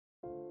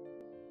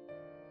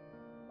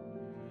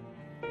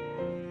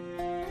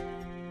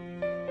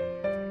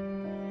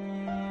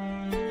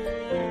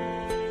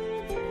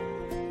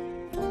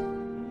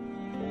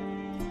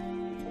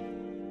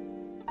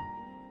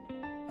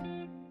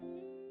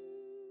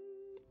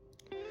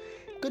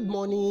Good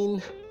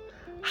morning.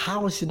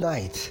 How was your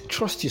night?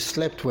 Trust you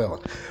slept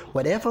well.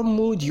 Whatever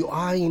mood you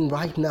are in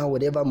right now,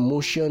 whatever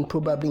motion,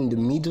 probably in the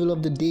middle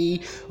of the day,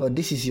 or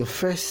this is your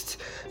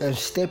first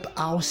step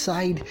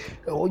outside,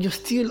 or you're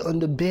still on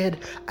the bed,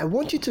 I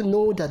want you to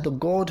know that the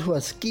God who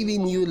has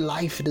given you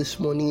life this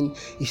morning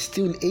is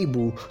still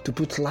able to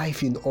put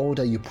life in all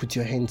that you put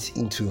your hands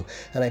into.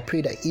 And I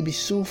pray that it be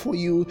so for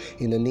you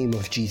in the name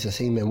of Jesus.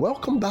 Amen.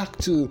 Welcome back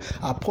to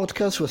our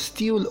podcast. We're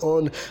still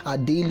on our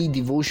daily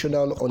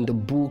devotional on the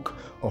book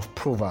of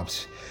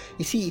Proverbs.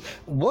 You see,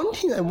 one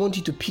thing I want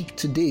you to pick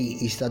today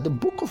is that the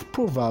book of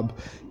Proverbs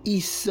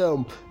is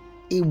a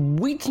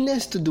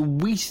witness to the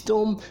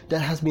wisdom that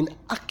has been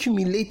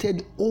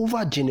accumulated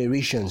over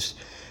generations.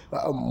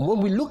 When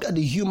we look at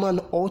the human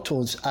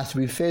authors as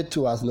referred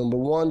to as number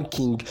one,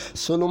 King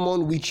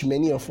Solomon, which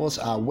many of us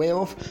are aware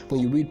of, when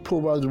you read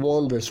Proverbs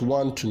 1 verse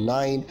 1 to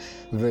 9,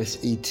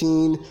 verse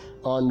 18,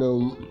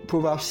 on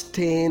Proverbs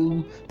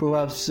 10,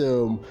 Proverbs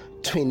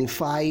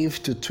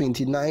 25 to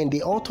 29,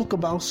 they all talk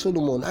about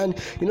Solomon. And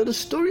the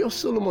story of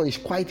Solomon is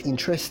quite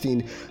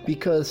interesting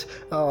because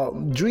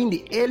during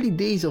the early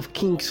days of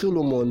King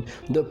Solomon,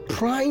 the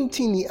prime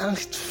thing he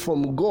asked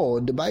from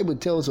God, the Bible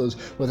tells us,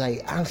 was that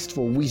he asked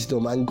for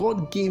wisdom, and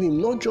God gave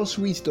him not just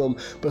wisdom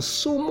but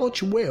so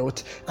much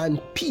wealth and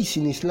peace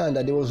in his land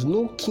that there was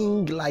no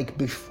king like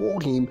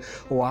before him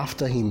or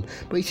after him.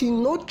 But you see,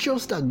 not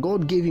just that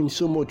God gave him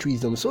so much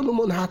wisdom,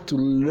 Solomon had to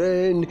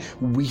learn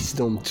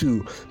wisdom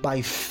too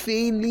by failing.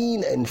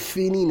 In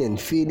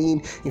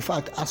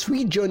fact, as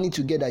we journey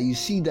together, you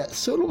see that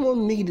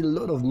Solomon made a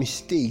lot of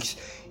mistakes.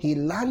 He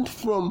learned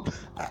from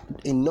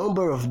a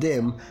number of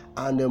them,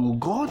 and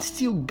God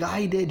still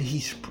guided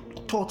his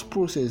thought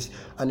process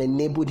and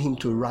enabled him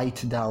to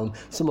write down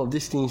some of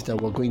these things that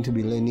we're going to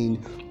be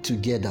learning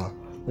together.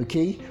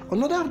 Okay,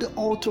 another of the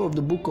author of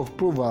the book of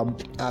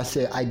Proverbs, as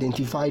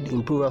identified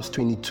in Proverbs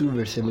 22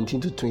 verse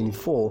 17 to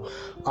 24,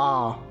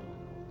 are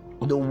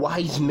the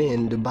wise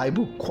men, the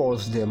Bible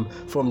calls them,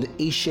 from the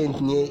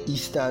ancient Near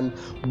Eastern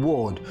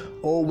world.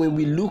 Or when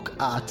we look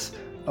at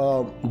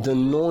the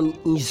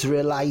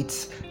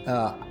non-Israelites,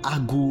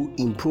 Agu,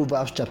 in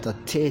Proverbs chapter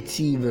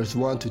 30 verse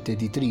 1 to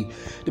 33.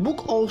 The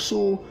book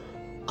also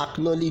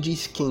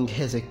acknowledges King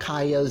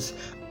Hezekiah's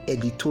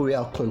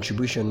editorial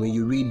contribution when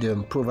you read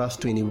Proverbs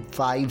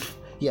 25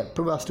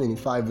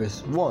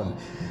 verse 1.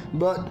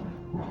 But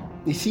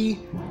you see,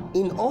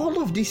 in all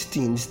of these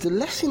things, the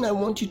lesson I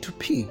want you to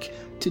pick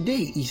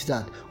today is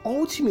that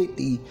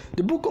ultimately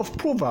the book of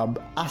Proverbs,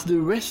 as the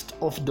rest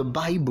of the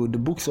Bible, the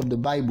books of the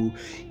Bible,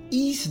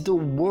 is the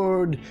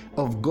word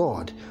of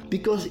God,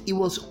 because it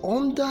was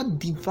under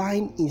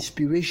divine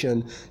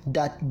inspiration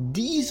that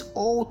these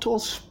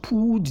authors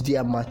pulled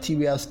their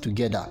materials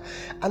together.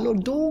 And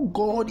although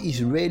God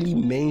is rarely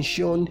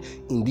mentioned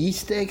in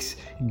these texts,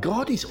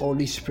 God is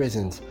always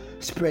present.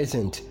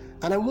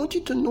 And I want you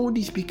to know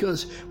this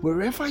because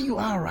wherever you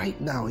are right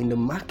now, in the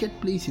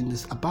marketplace,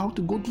 about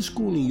to go to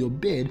school, in your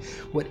bed,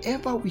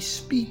 whatever we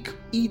speak,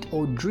 eat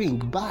or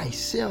drink, buy,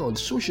 sell,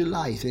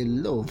 socialize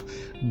and love,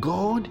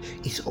 God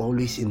is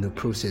always in the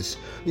process.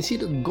 You see,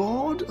 the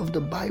God of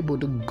the Bible,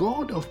 the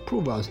God of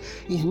Proverbs,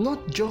 is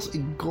not just a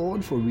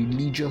God for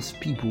religious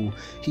people.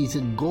 He's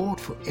a God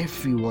for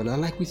everyone.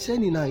 And like we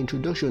said in our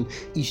introduction,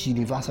 it's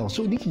universal.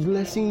 So these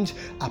lessons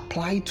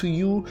apply to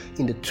you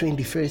in the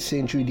 21st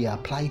century. They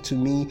apply to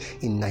me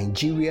in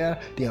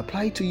Nigeria. They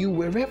apply to you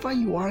wherever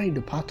you are in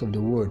the part of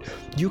the world.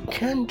 You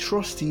can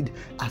trust it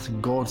as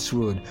God's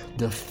word.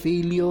 The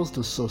failures,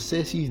 the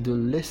successes, the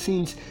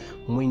lessons,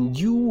 when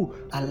you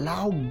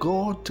allow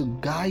God to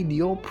guide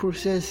your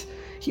process,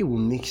 He will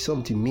make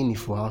something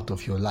meaningful out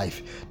of your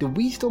life. The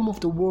wisdom of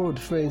the world,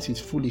 friends, is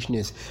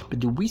foolishness,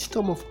 but the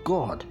wisdom of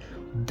God,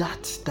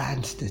 that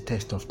stands the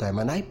test of time.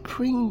 And I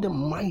pray in the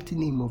mighty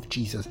name of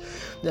Jesus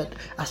that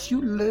as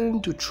you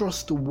learn to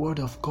trust the word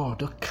of God,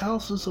 the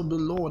counsels of the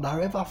Lord,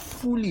 however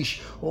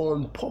foolish or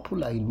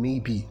unpopular it may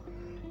be,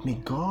 may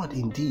God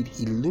indeed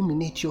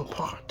illuminate your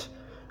path.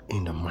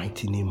 In the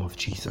mighty name of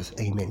Jesus.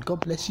 Amen. God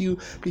bless you.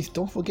 Please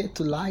don't forget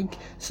to like,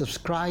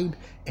 subscribe,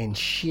 and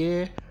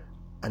share,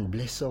 and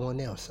bless someone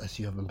else as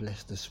you have been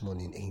blessed this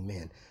morning.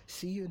 Amen.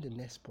 See you in the next